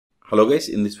Hello guys,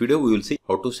 in this video we will see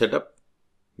how to set up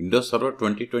Windows Server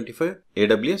 2025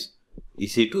 AWS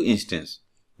EC2 instance.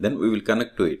 Then we will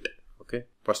connect to it. Okay,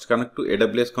 first connect to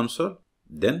AWS console,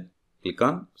 then click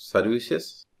on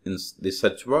services in the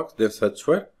search box, then search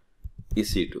for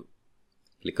EC2.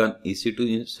 Click on EC2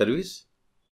 in service.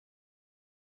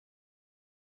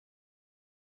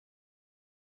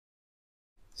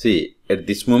 See, at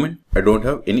this moment I don't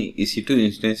have any EC2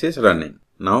 instances running.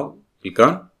 Now click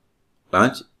on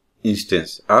launch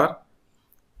instance or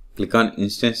click on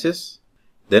instances,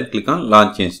 then click on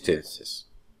launch instances.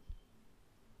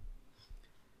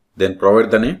 Then provide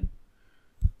the name.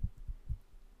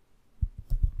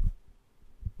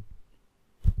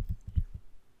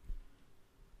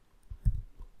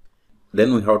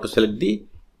 Then we have to select the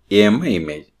AMI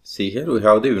image. See, here we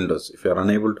have the Windows. If you are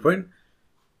unable to find,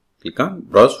 click on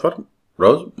browse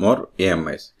more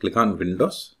AMIs. Click on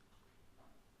Windows.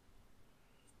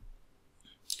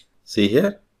 See,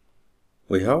 here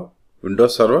we have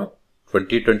Windows Server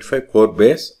 2025 core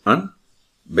base and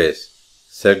base.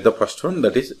 Select the first one,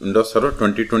 that is Windows Server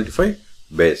 2025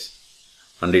 base,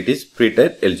 and it is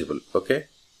pre-tier eligible. Okay,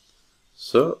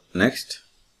 so next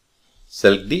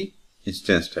select the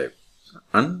instance type,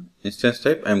 and instance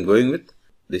type I am going with,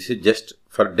 this is just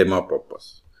for demo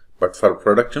purpose, but for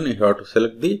production you have to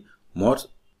select the more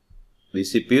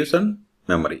CPUs and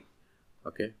memory.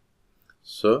 Okay,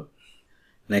 so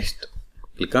next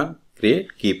click on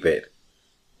create key pair.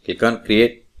 Click on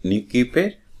create new key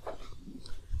pair,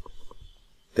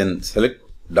 then select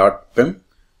 .pem,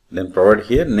 then provide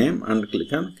here name and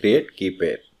click on create key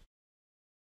pair.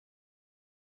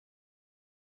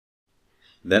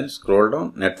 Then scroll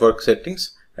down network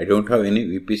settings. I don't have any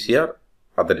VPC or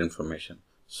other information,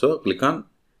 so click on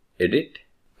edit,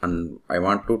 and I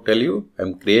want to tell you I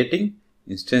am creating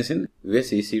instance in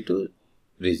AWS EC2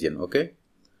 region. Okay,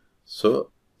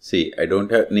 so see, I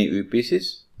don't have any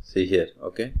VPCs. See here.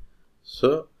 Okay,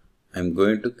 so I am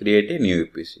going to create a new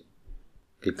VPC.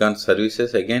 Click on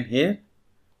services again here.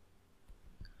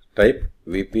 Type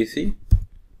VPC.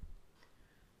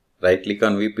 Right click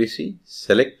on VPC.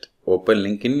 Select open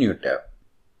link in new tab.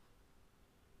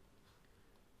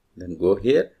 Then go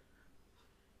here.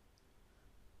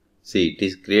 See, it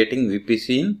is creating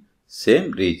VPC in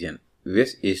same region,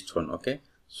 AWS East 1. Okay,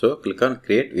 so click on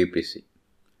create VPC.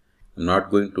 I'm not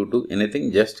going to do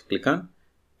anything, just click on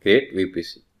create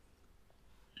VPC.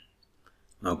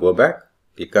 Now go back,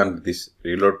 click on this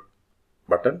reload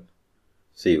button.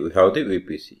 See, we have the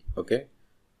VPC. Okay,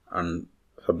 and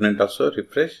subnet also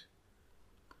refresh.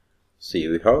 See,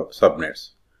 we have subnets.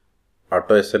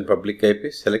 Auto SN public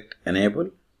IP, select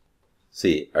enable.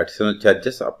 See, additional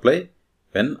charges apply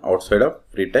when outside of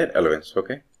free tier allowance.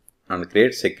 Okay, and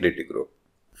create security group.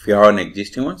 If you have an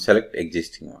existing one, select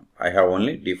existing one. I have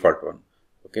only default one.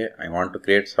 Okay, I want to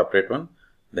create separate one.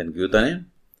 Then give the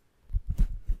name.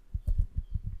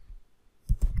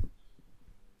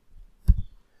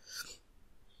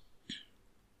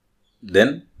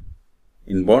 Then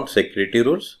inbound security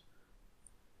rules.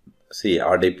 See,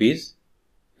 RDP is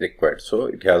required, so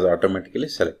it has automatically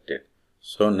selected.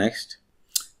 So next,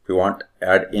 if you want to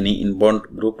add any inbound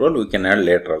group role, we can add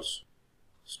later also.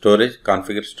 Storage,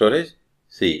 configure storage.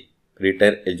 See,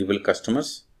 pre-tier eligible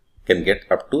customers can get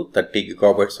up to 30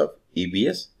 gigabytes of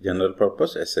EBS general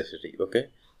purpose SSD. Okay,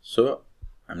 so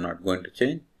I'm not going to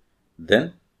change.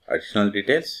 Then additional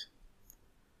details.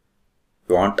 If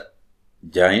you want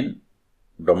join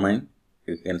domain,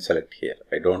 you can select here.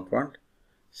 I don't want.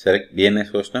 Select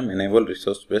DNS hostname, enable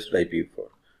resource based IPv4,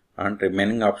 and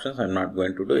remaining options I'm not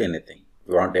going to do anything. If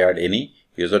you want to add any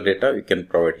user data, you can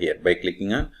provide here by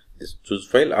clicking on this choose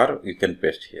file, or you can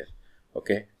paste here.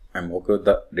 Okay, I'm okay with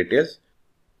the details.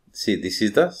 See, this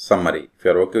is the summary. If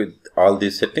you are okay with all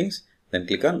these settings, then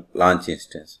click on launch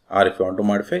instance, or if you want to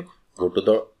modify, go to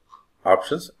the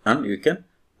options and you can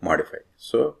modify.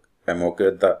 So I'm okay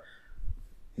with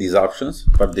these options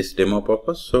for this demo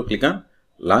purpose, so click on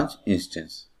launch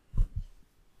instance.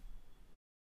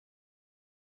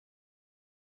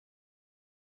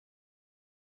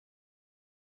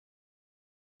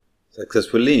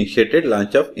 Successfully initiated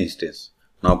launch of instance.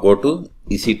 Now go to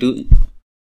EC2,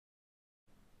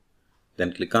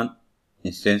 then click on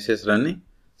instances running.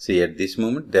 See, at this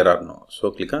moment there are no,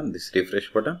 so click on this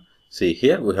refresh button. See,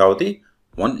 here we have the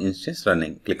one instance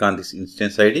running. Click on this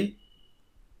instance ID.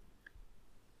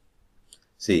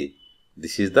 See,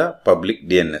 this is the public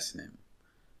DNS name,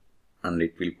 and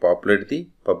it will populate the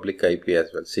public IP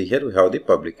as well. See, here we have the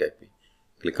public IP.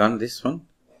 Click on this one,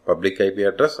 public IP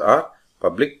address or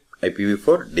public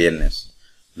IPv4 DNS.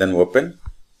 Then open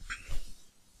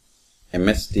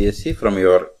MSDSC from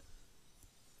your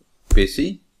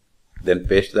PC. Then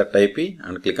paste that IP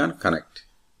and click on connect.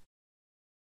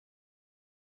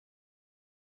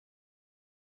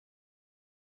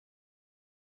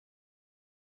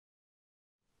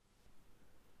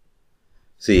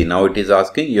 See, now it is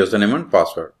asking username and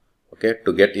password. Okay,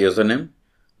 to get username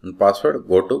and password,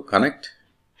 go to connect.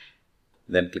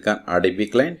 Then click on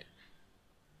RDP client.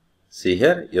 See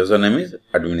here, username is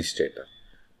administrator.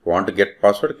 If you want to get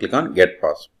password, click on get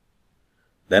password.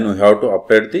 Then we have to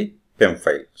update the PEM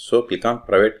file. So click on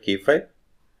private key file.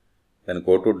 Then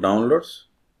go to downloads.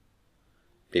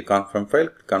 Click on PEM file.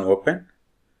 Click on open.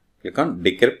 Click on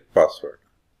decrypt password.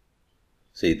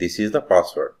 See, this is the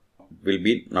password. It will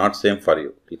be not same for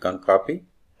you. Click on copy.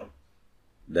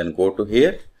 Then go to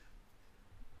here.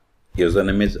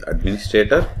 Username is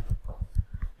administrator.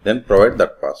 Then provide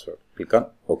that password. Click on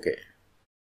OK.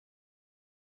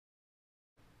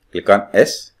 Click on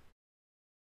S.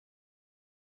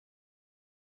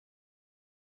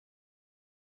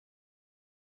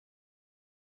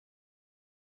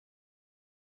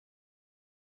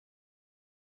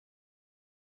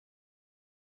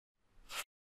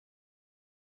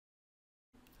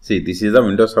 See, this is the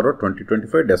Windows Server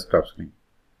 2025 desktop screen.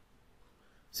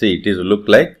 See, it is look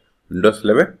like Windows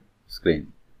 11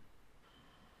 screen.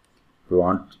 If you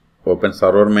want open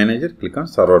Server Manager, click on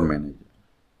Server Manager.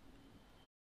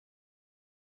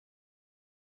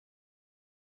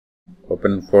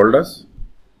 Open folders.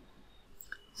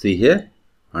 See here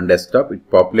on desktop it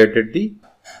populated the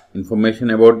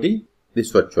information about this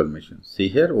virtual machine. See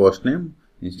here host name,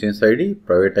 instance ID,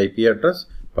 private IP address,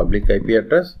 public IP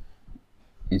address,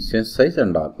 instance size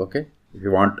and all. Okay. If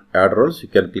you want add roles, you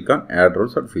can click on add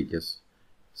roles or features.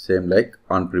 Same like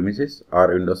on premises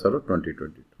or Windows Server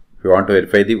 2022. If you want to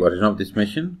verify the version of this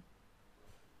machine,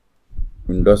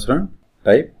 Windows Run,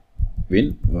 type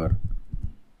WinVer.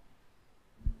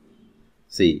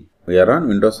 See, we are on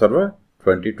Windows Server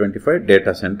 2025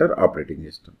 Data Center Operating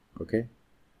System. Okay.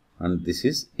 And this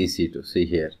is EC2. See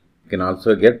here. You can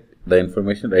also get the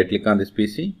information. Right click on this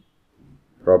PC.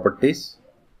 Properties.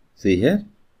 See here.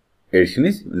 Edition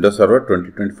is Windows Server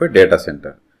 2025 Data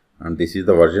Center. And this is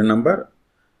the version number.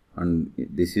 And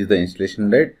this is the installation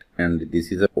date. And this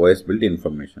is the OS build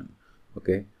information.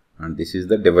 Okay. And this is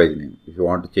the device name. If you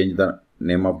want to change the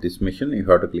name of this machine, you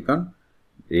have to click on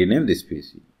rename this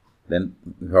PC. Then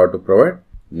you have to provide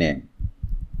name.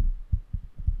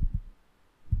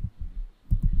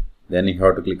 Then you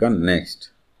have to click on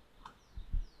next.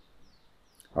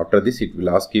 After this, it will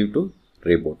ask you to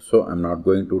reboot. So I am not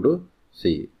going to do.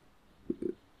 See,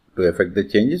 to effect the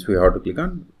changes, we have to click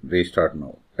on restart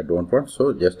now. I don't want,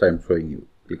 so just I am showing you.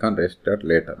 Click on restart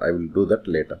later. I will do that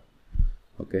later.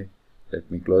 Okay. Let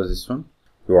me close this one.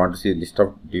 If you want to see a list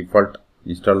of default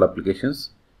installed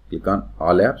applications, click on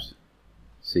all apps.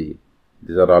 See,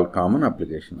 these are all common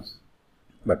applications.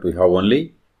 But we have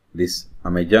only this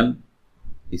Amazon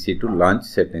EC2 launch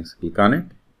settings. Click on it.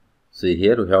 See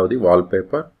here we have the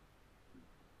wallpaper.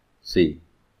 See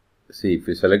if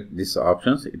you select these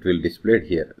options, it will display it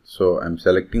here. So I am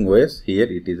selecting OS. Here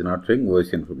it is not showing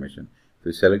OS information. If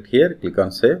you select here, click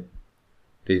on save.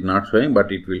 It is not showing,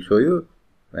 but it will show you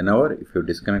whenever if you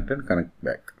disconnect and connect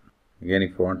back. Again,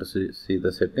 if you want to see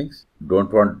the settings,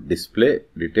 don't want display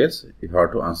details, you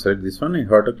have to unselect this one. You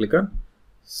have to click on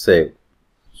save.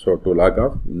 So to log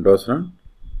off, Windows Run,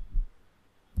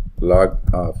 log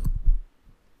off.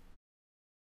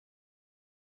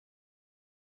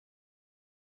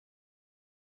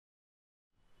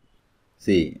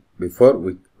 See, before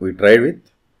we tried with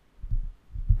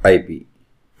IP,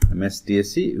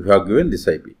 MSDSC, you have given this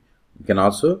IP. You can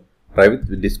also try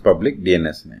with this public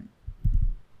DNS name.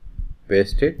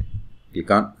 Paste it, click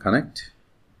on connect,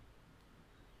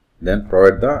 then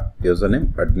provide the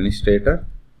username administrator,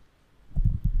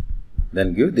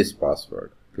 then give this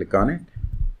password. Click on it,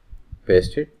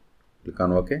 paste it, click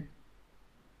on OK,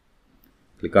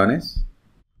 click on yes.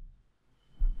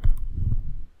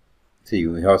 See,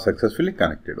 we have successfully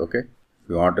connected. Okay. If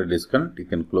you want to disconnect, you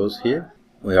can close here.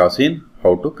 We have seen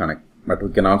how to connect, but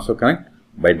we can also connect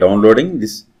by downloading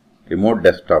this remote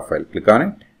desktop file. Click on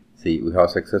it. See, we have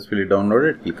successfully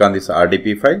downloaded. Click on this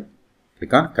RDP file.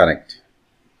 Click on connect.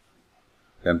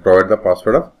 Then provide the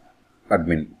password of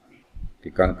admin.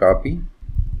 Click on copy.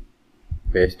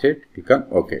 Paste it. Click on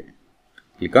OK.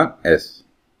 Click on S.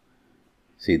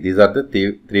 See, these are the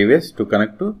three ways to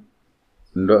connect to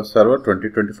Windows Server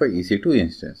 2025 EC2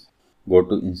 instance. Go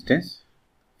to instance.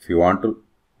 If you want to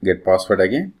get password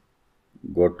again,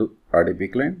 go to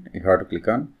RDP client. You have to click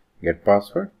on get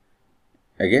password.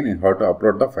 Again, you have to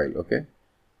upload the file. Okay.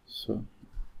 So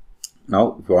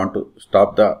now if you want to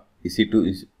stop the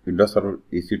EC2 Windows Server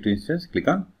EC2 instance, click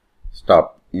on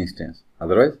stop. instance.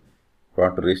 Otherwise, if you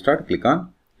want to restart, click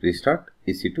on restart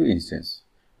EC2 instance.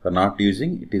 For not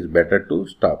using, it is better to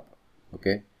stop.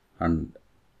 Okay, and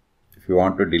if you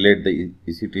want to delete the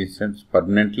EC2 instance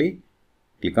permanently,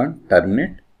 click on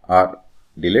terminate or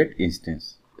delete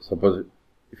instance. Suppose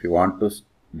if you want to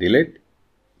delete,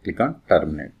 click on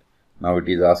terminate. Now it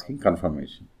is asking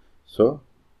confirmation. So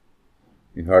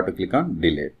you have to click on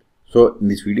delete. So in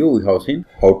this video we have seen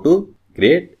how to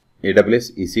create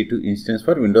AWS EC2 instance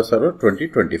for Windows Server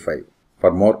 2025.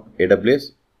 For more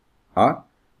AWS or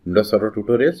Windows Server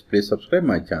tutorials, please subscribe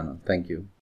my channel. Thank you.